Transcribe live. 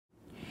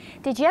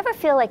Did you ever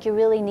feel like you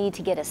really need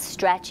to get a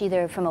stretch,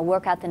 either from a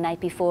workout the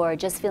night before or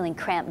just feeling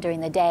cramped during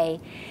the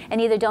day,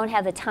 and either don't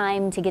have the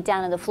time to get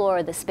down on the floor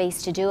or the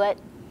space to do it?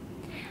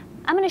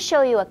 I'm going to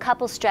show you a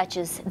couple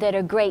stretches that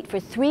are great for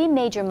 3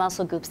 major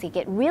muscle groups that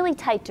get really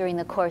tight during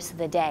the course of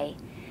the day.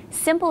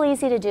 Simple,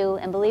 easy to do,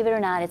 and believe it or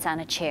not, it's on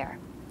a chair.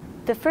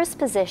 The first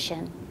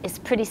position is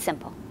pretty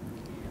simple.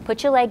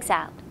 Put your legs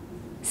out,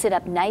 sit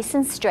up nice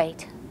and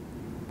straight,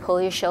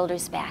 pull your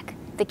shoulders back.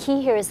 The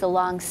key here is the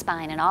long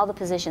spine in all the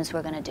positions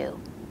we're going to do.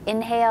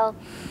 Inhale,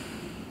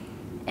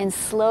 and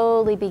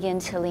slowly begin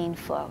to lean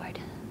forward.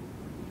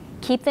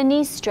 Keep the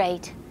knees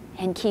straight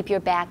and keep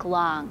your back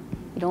long.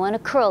 You don't want to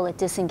curl, it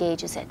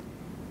disengages it.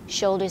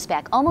 Shoulders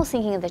back, almost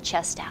thinking of the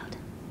chest out.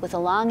 With a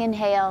long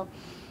inhale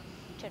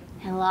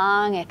and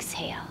long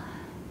exhale.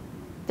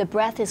 The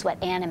breath is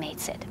what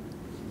animates it.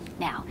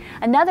 Now,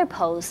 another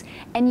pose,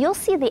 and you'll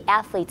see the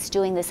athletes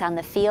doing this on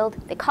the field.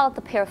 They call it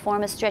the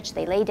piriformis stretch.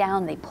 They lay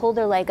down, they pull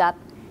their leg up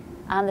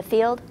on the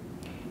field.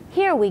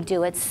 Here we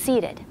do it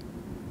seated.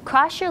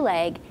 Cross your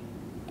leg,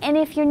 and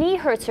if your knee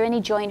hurts or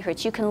any joint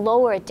hurts, you can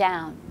lower it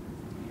down.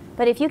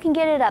 But if you can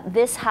get it up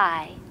this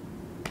high,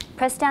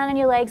 press down on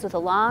your legs with a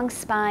long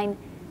spine.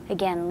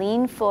 Again,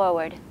 lean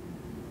forward.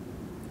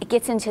 It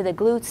gets into the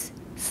glutes,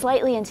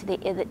 slightly into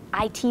the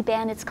IT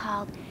band it's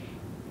called,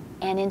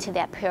 and into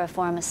that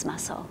piriformis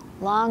muscle.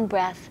 Long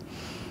breath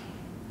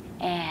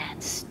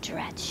and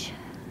stretch.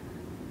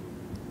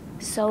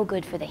 So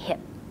good for the hip.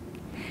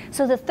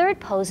 So the third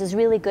pose is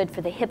really good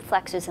for the hip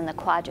flexors and the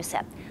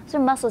quadricep. Those are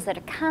muscles that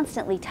are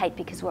constantly tight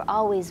because we're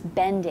always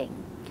bending.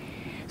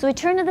 So we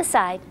turn to the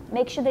side,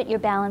 make sure that you're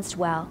balanced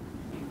well.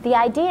 The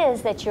idea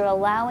is that you're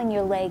allowing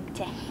your leg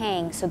to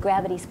hang, so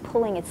gravity's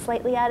pulling it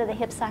slightly out of the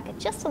hip socket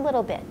just a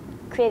little bit,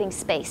 creating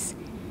space.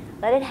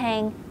 Let it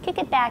hang, kick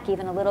it back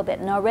even a little bit,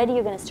 and already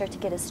you're going to start to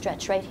get a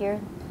stretch right here.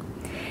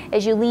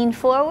 As you lean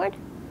forward,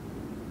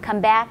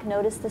 come back,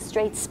 notice the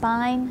straight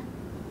spine.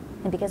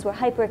 And because we're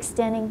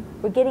hyperextending,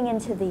 we're getting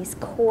into these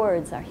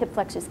cords. Our hip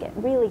flexors get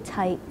really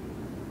tight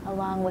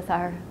along with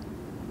our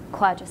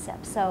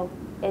quadriceps. So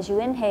as you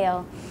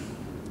inhale,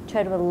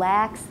 try to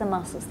relax the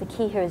muscles. The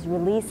key here is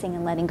releasing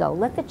and letting go.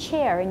 Let the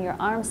chair and your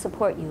arms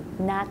support you,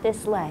 not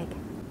this leg.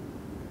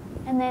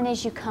 And then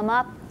as you come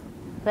up,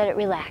 let it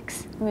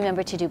relax.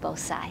 Remember to do both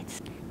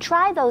sides.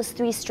 Try those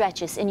 3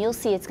 stretches and you'll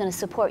see it's going to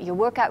support your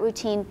workout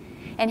routine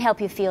and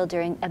help you feel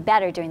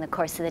better during the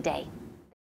course of the day.